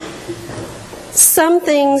Some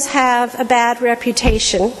things have a bad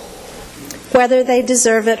reputation, whether they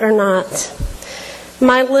deserve it or not.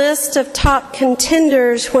 My list of top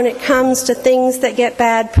contenders when it comes to things that get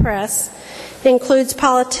bad press includes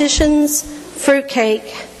politicians,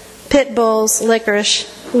 fruitcake, pit bulls,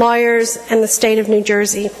 licorice, lawyers, and the state of New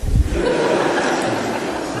Jersey.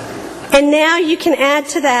 And now you can add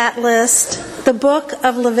to that list the book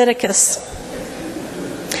of Leviticus.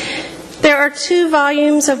 There are 2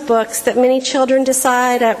 volumes of books that many children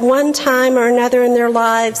decide at one time or another in their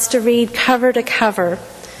lives to read cover to cover,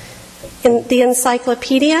 in the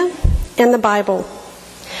encyclopedia and the Bible.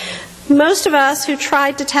 Most of us who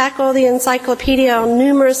tried to tackle the encyclopedia on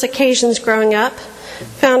numerous occasions growing up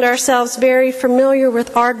found ourselves very familiar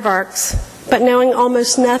with aardvarks, but knowing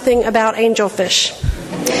almost nothing about angelfish.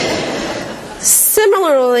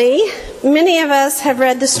 Similarly, many of us have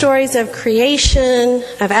read the stories of creation,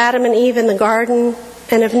 of Adam and Eve in the garden,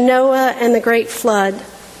 and of Noah and the great flood.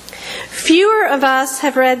 Fewer of us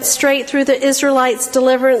have read straight through the Israelites'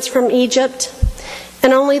 deliverance from Egypt,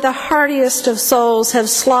 and only the hardiest of souls have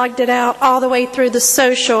slogged it out all the way through the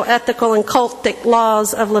social, ethical, and cultic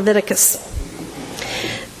laws of Leviticus.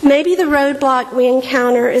 Maybe the roadblock we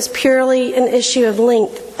encounter is purely an issue of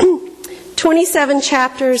length. 27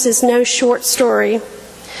 chapters is no short story.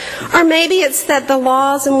 Or maybe it's that the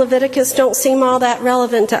laws in Leviticus don't seem all that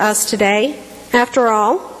relevant to us today. After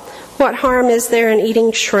all, what harm is there in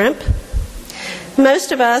eating shrimp?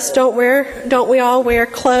 Most of us don't we all wear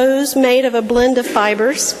clothes made of a blend of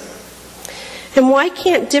fibers? And why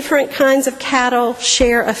can't different kinds of cattle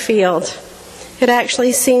share a field? It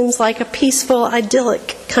actually seems like a peaceful,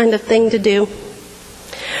 idyllic kind of thing to do.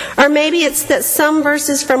 Or maybe it's that some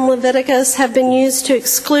verses from Leviticus have been used to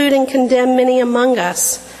exclude and condemn many among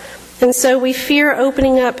us, and so we fear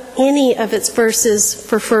opening up any of its verses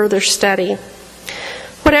for further study.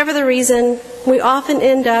 Whatever the reason, we often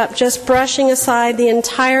end up just brushing aside the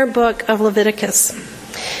entire book of Leviticus.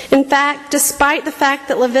 In fact, despite the fact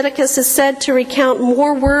that Leviticus is said to recount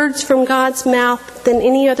more words from God's mouth than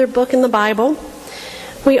any other book in the Bible,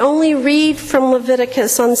 we only read from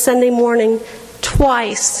Leviticus on Sunday morning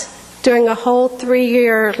twice during a whole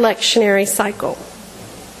 3-year lectionary cycle.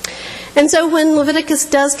 And so when Leviticus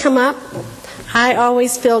does come up, I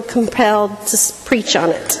always feel compelled to preach on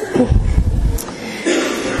it.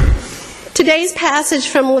 Today's passage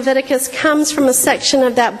from Leviticus comes from a section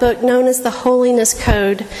of that book known as the Holiness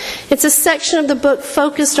Code. It's a section of the book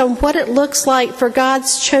focused on what it looks like for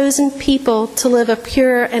God's chosen people to live a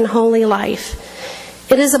pure and holy life.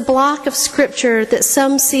 It is a block of scripture that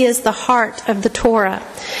some see as the heart of the Torah.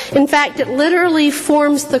 In fact, it literally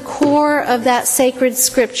forms the core of that sacred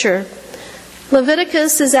scripture.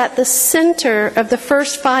 Leviticus is at the center of the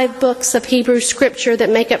first 5 books of Hebrew scripture that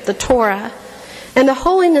make up the Torah. And the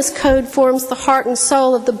Holiness Code forms the heart and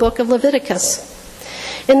soul of the book of Leviticus.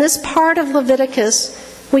 In this part of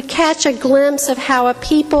Leviticus, we catch a glimpse of how a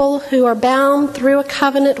people who are bound through a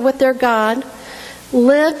covenant with their God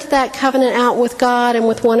lived that covenant out with God and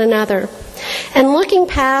with one another. And looking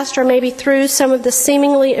past or maybe through some of the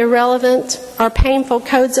seemingly irrelevant or painful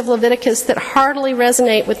codes of Leviticus that hardly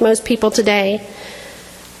resonate with most people today,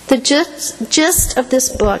 the gist of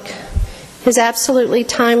this book is absolutely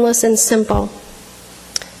timeless and simple.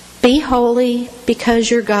 Be holy because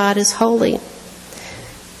your God is holy.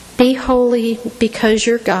 Be holy because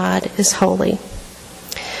your God is holy.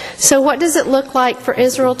 So what does it look like for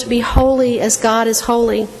Israel to be holy as God is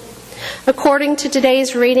holy? According to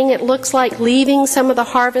today's reading, it looks like leaving some of the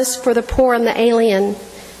harvest for the poor and the alien,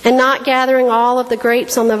 and not gathering all of the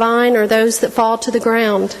grapes on the vine or those that fall to the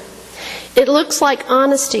ground. It looks like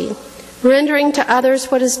honesty, rendering to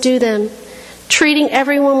others what is due them, treating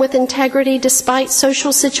everyone with integrity despite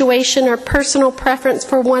social situation or personal preference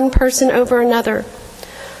for one person over another.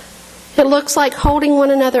 It looks like holding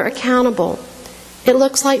one another accountable. It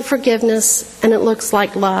looks like forgiveness, and it looks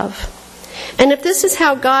like love. And if this is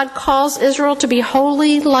how God calls Israel to be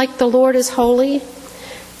holy like the Lord is holy,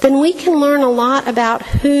 then we can learn a lot about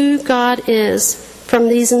who God is from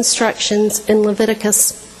these instructions in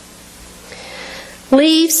Leviticus.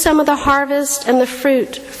 Leave some of the harvest and the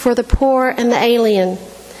fruit for the poor and the alien.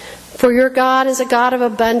 For your God is a God of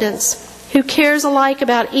abundance, who cares alike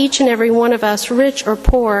about each and every one of us, rich or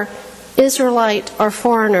poor, Israelite or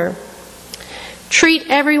foreigner. Treat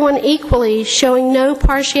everyone equally, showing no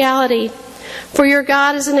partiality. For your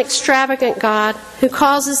God is an extravagant God, who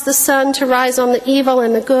causes the sun to rise on the evil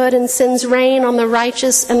and the good and sends rain on the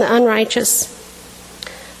righteous and the unrighteous.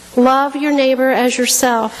 Love your neighbor as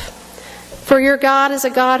yourself. For your God is a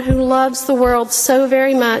God who loves the world so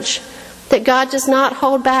very much that God does not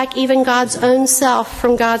hold back even God's own self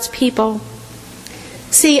from God's people.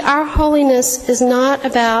 See, our holiness is not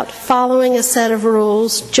about following a set of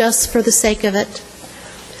rules just for the sake of it.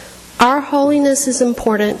 Our holiness is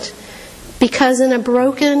important because in a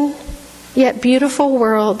broken yet beautiful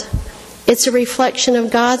world, it's a reflection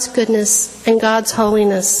of God's goodness and God's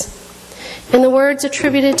holiness. In the words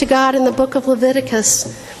attributed to God in the book of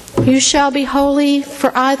Leviticus, "You shall be holy,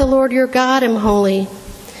 for I, the Lord your God, am holy."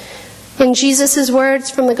 In Jesus'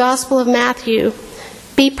 words from the Gospel of Matthew,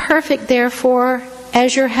 "Be perfect, therefore,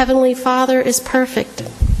 as your heavenly Father is perfect."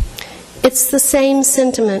 It's the same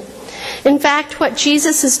sentiment. In fact, what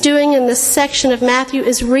Jesus is doing in this section of Matthew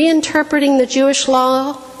is reinterpreting the Jewish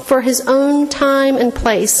law for his own time and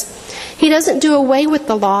place. He doesn't do away with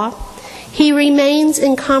the law. He remains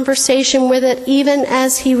in conversation with it even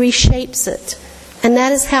as he reshapes it. And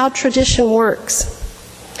that is how tradition works.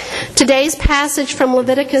 Today's passage from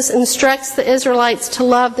Leviticus instructs the Israelites to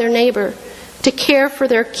love their neighbor, to care for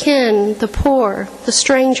their kin, the poor, the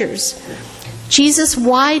strangers. Jesus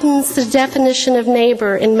widens the definition of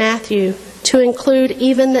neighbor in Matthew to include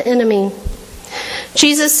even the enemy.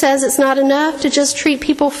 Jesus says it's not enough to just treat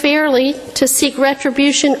people fairly, to seek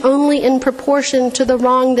retribution only in proportion to the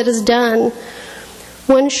wrong that is done.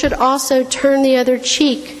 One should also turn the other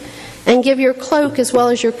cheek and give your cloak as well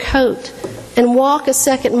as your coat and walk a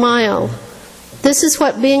second mile. This is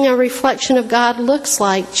what being a reflection of God looks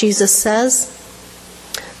like, Jesus says.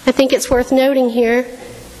 I think it's worth noting here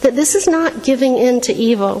that this is not giving in to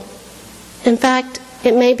evil. In fact,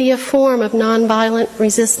 it may be a form of nonviolent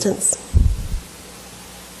resistance.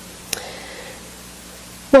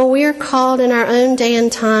 Well, we are called in our own day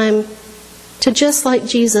and time to, just like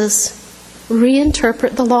Jesus,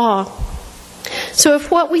 reinterpret the law. So if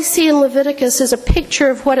what we see in Leviticus is a picture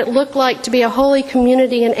of what it looked like to be a holy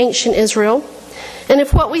community in ancient Israel, and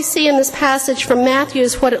if what we see in this passage from Matthew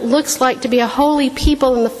is what it looks like to be a holy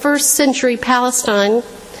people in the first century Palestine,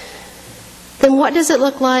 then what does it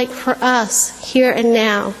look like for us here and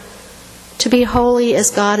now to be holy as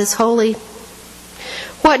God is holy?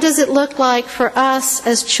 What does it look like for us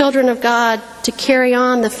as children of God to carry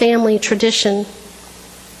on the family tradition?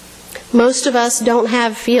 Most of us don't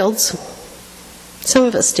have fields. Some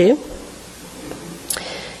of us do.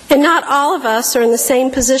 And not all of us are in the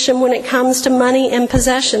same position when it comes to money and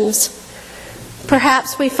possessions.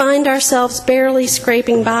 Perhaps we find ourselves barely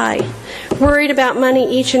scraping by, worried about money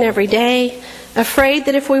each and every day, afraid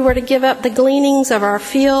that if we were to give up the gleanings of our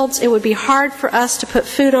fields, it would be hard for us to put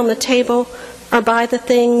food on the table or buy the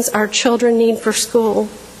things our children need for school.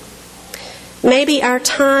 Maybe our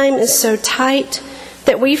time is so tight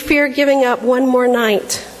that we fear giving up one more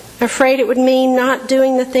night, afraid it would mean not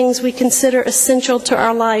doing the things we consider essential to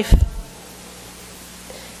our life.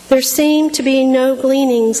 There seem to be no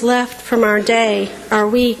gleanings left from our day, our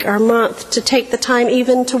week, our month to take the time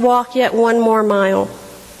even to walk yet one more mile.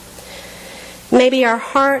 Maybe our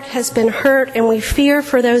heart has been hurt and we fear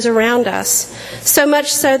for those around us, so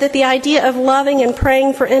much so that the idea of loving and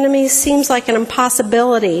praying for enemies seems like an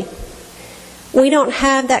impossibility. We don't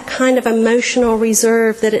have that kind of emotional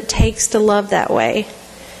reserve that it takes to love that way.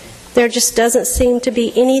 There just doesn't seem to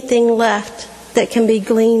be anything left that can be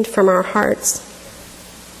gleaned from our hearts.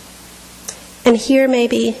 And here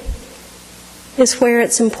maybe is where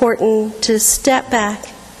it's important to step back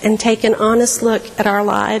and take an honest look at our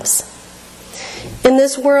lives. In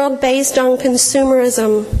this world based on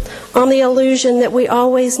consumerism, on the illusion that we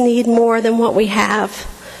always need more than what we have,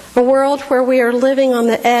 a world where we are living on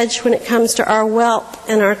the edge when it comes to our wealth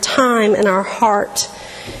and our time and our heart,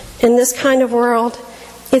 in this kind of world,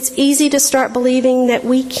 it's easy to start believing that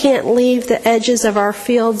we can't leave the edges of our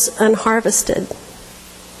fields unharvested.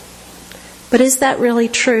 But is that really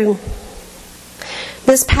true?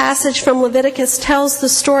 This passage from Leviticus tells the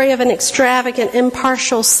story of an extravagant,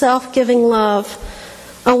 impartial, self-giving love,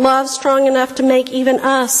 a love strong enough to make even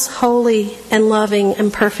us holy and loving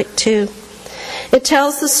and perfect too. It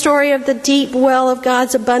tells the story of the deep well of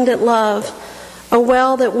God's abundant love, a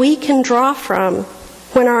well that we can draw from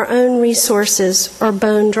when our own resources are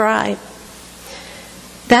bone dry.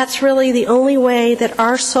 That's really the only way that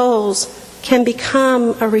our souls can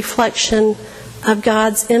become a reflection of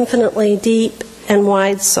God's infinitely deep and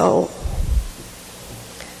wide soul.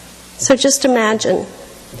 So just imagine,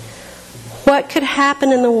 what could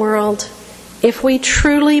happen in the world if we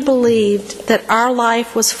truly believed that our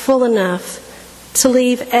life was full enough to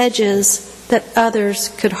leave edges that others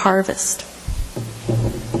could harvest?